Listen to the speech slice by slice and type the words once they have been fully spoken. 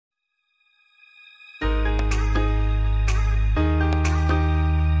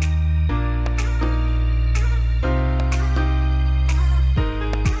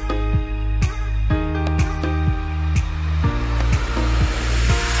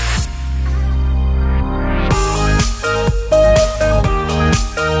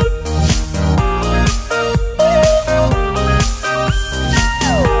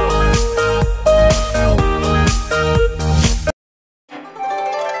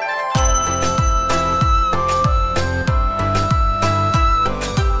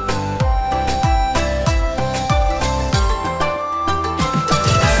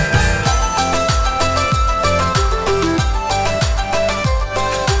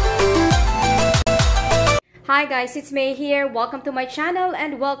Hi guys, it's May here. Welcome to my channel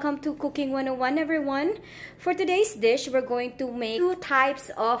and welcome to Cooking 101 everyone. For today's dish, we're going to make two types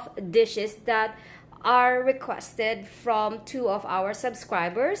of dishes that are requested from two of our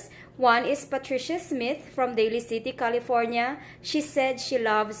subscribers. One is Patricia Smith from Daly City, California. She said she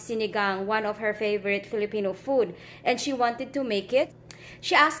loves sinigang, one of her favorite Filipino food, and she wanted to make it.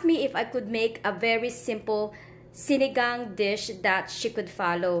 She asked me if I could make a very simple sinigang dish that she could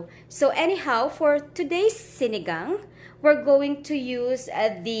follow. So anyhow, for today's sinigang, we're going to use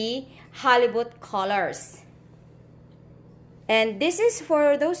the halibut collars. And this is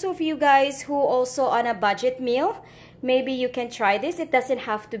for those of you guys who also on a budget meal. Maybe you can try this. It doesn't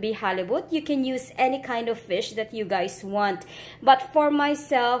have to be halibut. You can use any kind of fish that you guys want. But for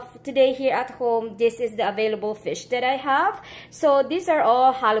myself, today here at home, this is the available fish that I have. So these are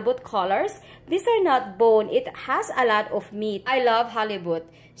all halibut collars. These are not bone. It has a lot of meat. I love halibut.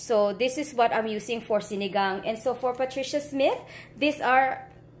 So this is what I'm using for sinigang. And so for Patricia Smith, these are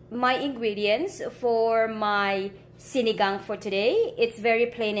my ingredients for my sinigang for today. It's very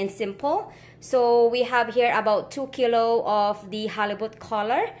plain and simple. So we have here about 2 kilos of the halibut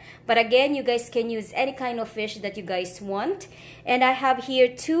collar. But again, you guys can use any kind of fish that you guys want. And I have here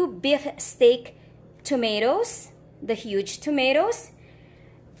 2 beef steak tomatoes, the huge tomatoes.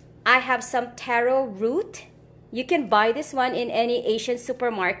 I have some taro root. You can buy this one in any Asian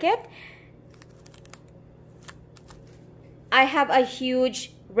supermarket. I have a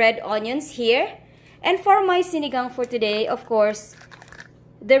huge red onions here. And for my sinigang for today, of course,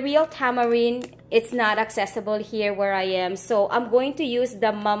 the real tamarind, it's not accessible here where I am. So I'm going to use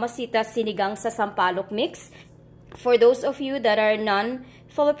the Mamacita Sinigang sa Sampalok mix. For those of you that are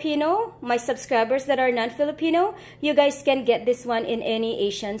non-Filipino, my subscribers that are non-Filipino, you guys can get this one in any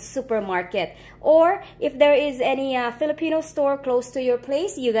Asian supermarket. Or if there is any Filipino store close to your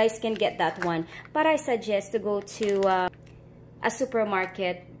place, you guys can get that one. But I suggest to go to a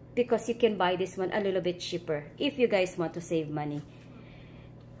supermarket because you can buy this one a little bit cheaper if you guys want to save money.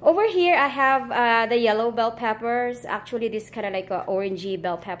 Over here, I have the yellow bell peppers. Actually, this is kind of like orangey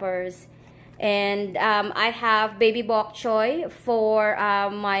bell peppers. And I have baby bok choy for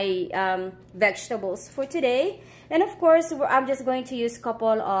my vegetables for today. And of course, I'm just going to use a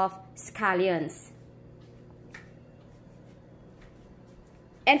couple of scallions.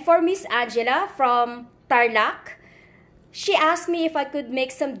 And for Miss Angela from Tarlac, she asked me if I could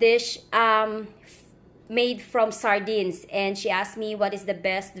make some dish made from sardines, and she asked me what is the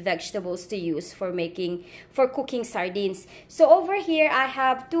best vegetables to use for cooking sardines. So over here I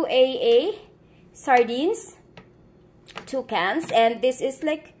have 2 AA sardines, 2 cans, and this is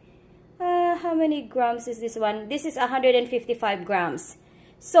like how many grams is this one? This is 155 grams.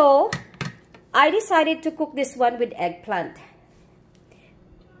 So I decided to cook this one with eggplant.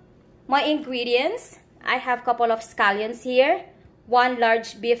 My ingredients, I have a couple of scallions here, 1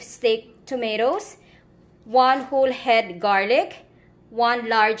 large beef steak tomatoes, 1 whole head garlic, 1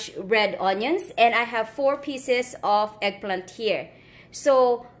 large red onions, and I have 4 pieces of eggplant here.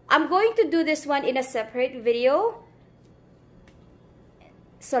 So I'm going to do this one in a separate video.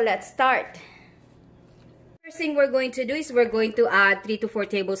 So let's start. First thing we're going to do is we're going to add 3 to 4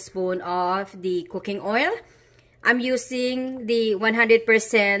 tablespoons of the cooking oil. I'm using the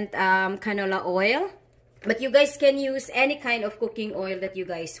 100% canola oil, but you guys can use any kind of cooking oil that you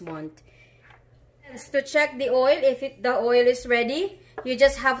guys want. To check the oil, if the oil is ready, you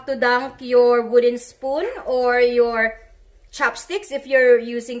just have to dunk your wooden spoon or your chopsticks if you're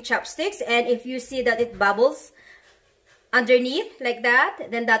using chopsticks, and if you see that it bubbles underneath like that,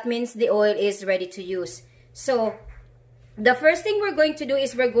 then that means the oil is ready to use. So the first thing we're going to do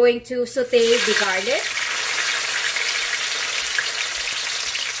is we're going to saute the garlic.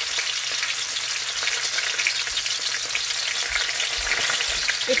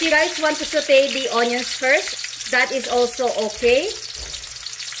 If you guys want to saute the onions first, that is also okay.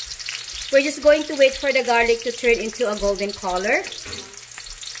 We're just going to wait for the garlic to turn into a golden color.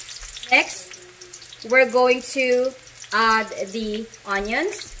 Next, we're going to add the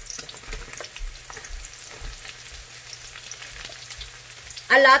onions.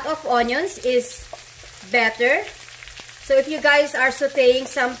 A lot of onions is better. So if you guys are sauteing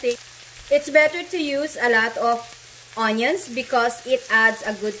something, it's better to use a lot of onions because it adds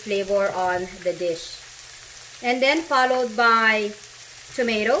a good flavor on the dish. And then followed by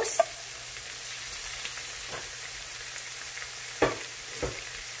tomatoes.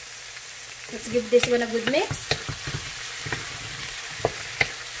 Let's give this one a good mix.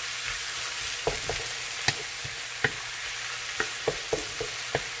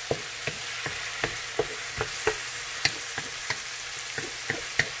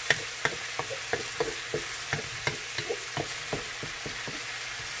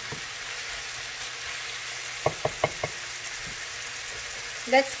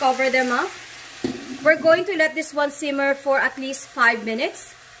 Let's cover them up. We're going to let this one simmer for at least 5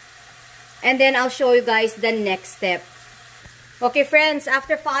 minutes. And then I'll show you guys the next step. Okay, friends,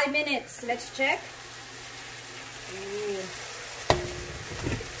 after 5 minutes, let's check. Ooh.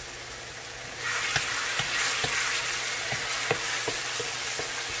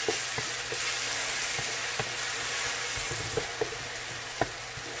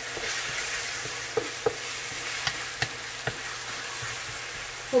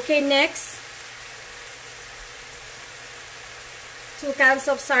 Okay, next, 2 cans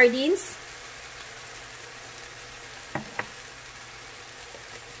of sardines.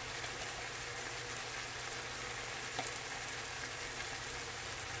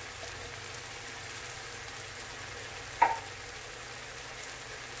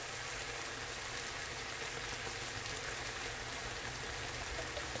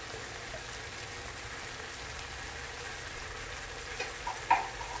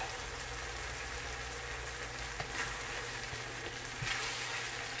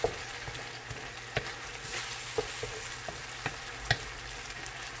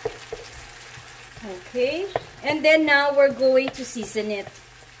 Okay, and then now we're going to season it.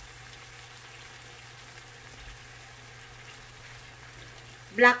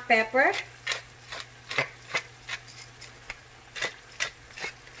 Black pepper.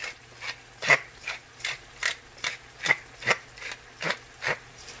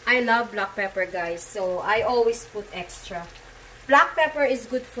 I love black pepper, guys, so I always put extra. Black pepper is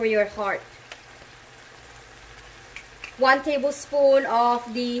good for your heart. 1 tablespoon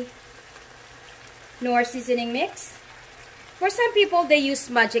of the Knorr seasoning mix. For some people, they use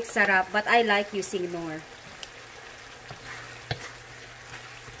magic sarap, but I like using Knorr.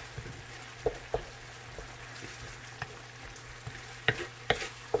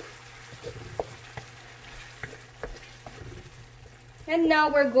 And now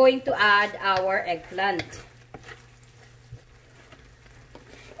we're going to add our eggplant.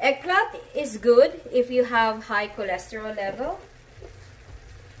 Eggplant is good if you have high cholesterol level.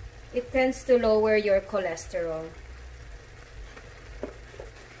 It tends to lower your cholesterol.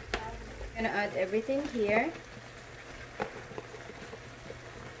 I'm gonna add everything here.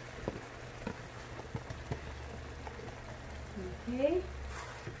 Okay.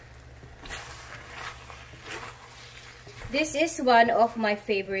 This is one of my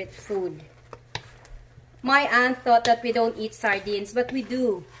favorite food. My aunt thought that we don't eat sardines, but we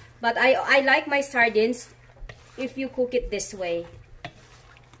do. But I like my sardines if you cook it this way.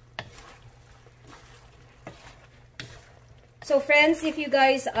 So friends, if you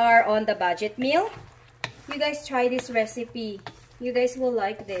guys are on the budget meal, you guys try this recipe. You guys will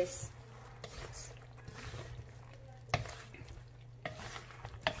like this.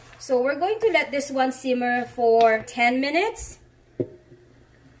 So we're going to let this one simmer for 10 minutes.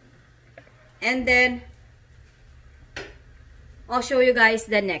 And then I'll show you guys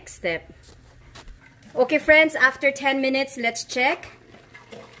the next step. Okay friends, after 10 minutes, let's check.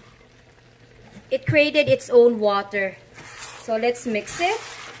 It created its own water. So let's mix it.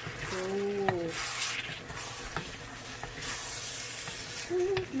 Ooh.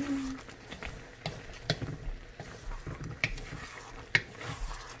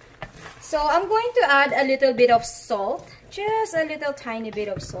 So I'm going to add a little bit of salt. Just a little tiny bit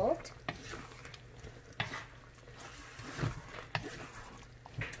of salt.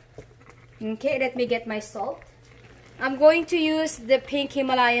 Okay, let me get my salt. I'm going to use the pink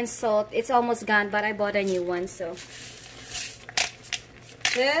Himalayan salt. It's almost gone, but I bought a new one, so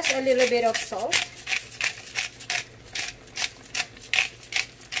just a little bit of salt.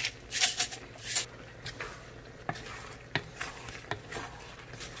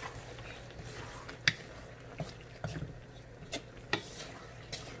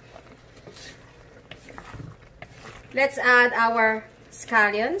 Let's add our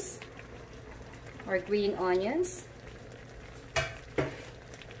scallions or green onions.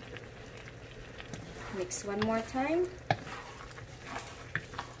 Mix one more time.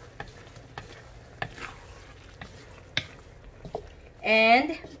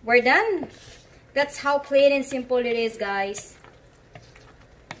 And we're done. That's how plain and simple it is, guys.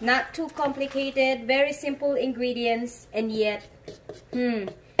 Not too complicated, very simple ingredients, and yet,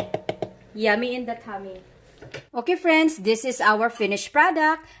 yummy in the tummy. Okay friends, this is our finished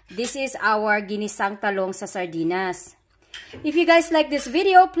product. This is our Ginisang Talong sa Sardinas. If you guys like this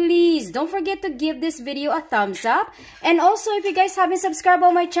video, please don't forget to give this video a thumbs up. And also, if you guys haven't subscribed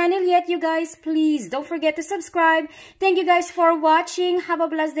on my channel yet, you guys, please don't forget to subscribe. Thank you guys for watching. Have a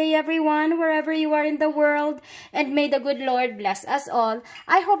blessed day, everyone, wherever you are in the world. And may the good Lord bless us all.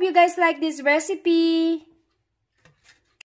 I hope you guys like this recipe.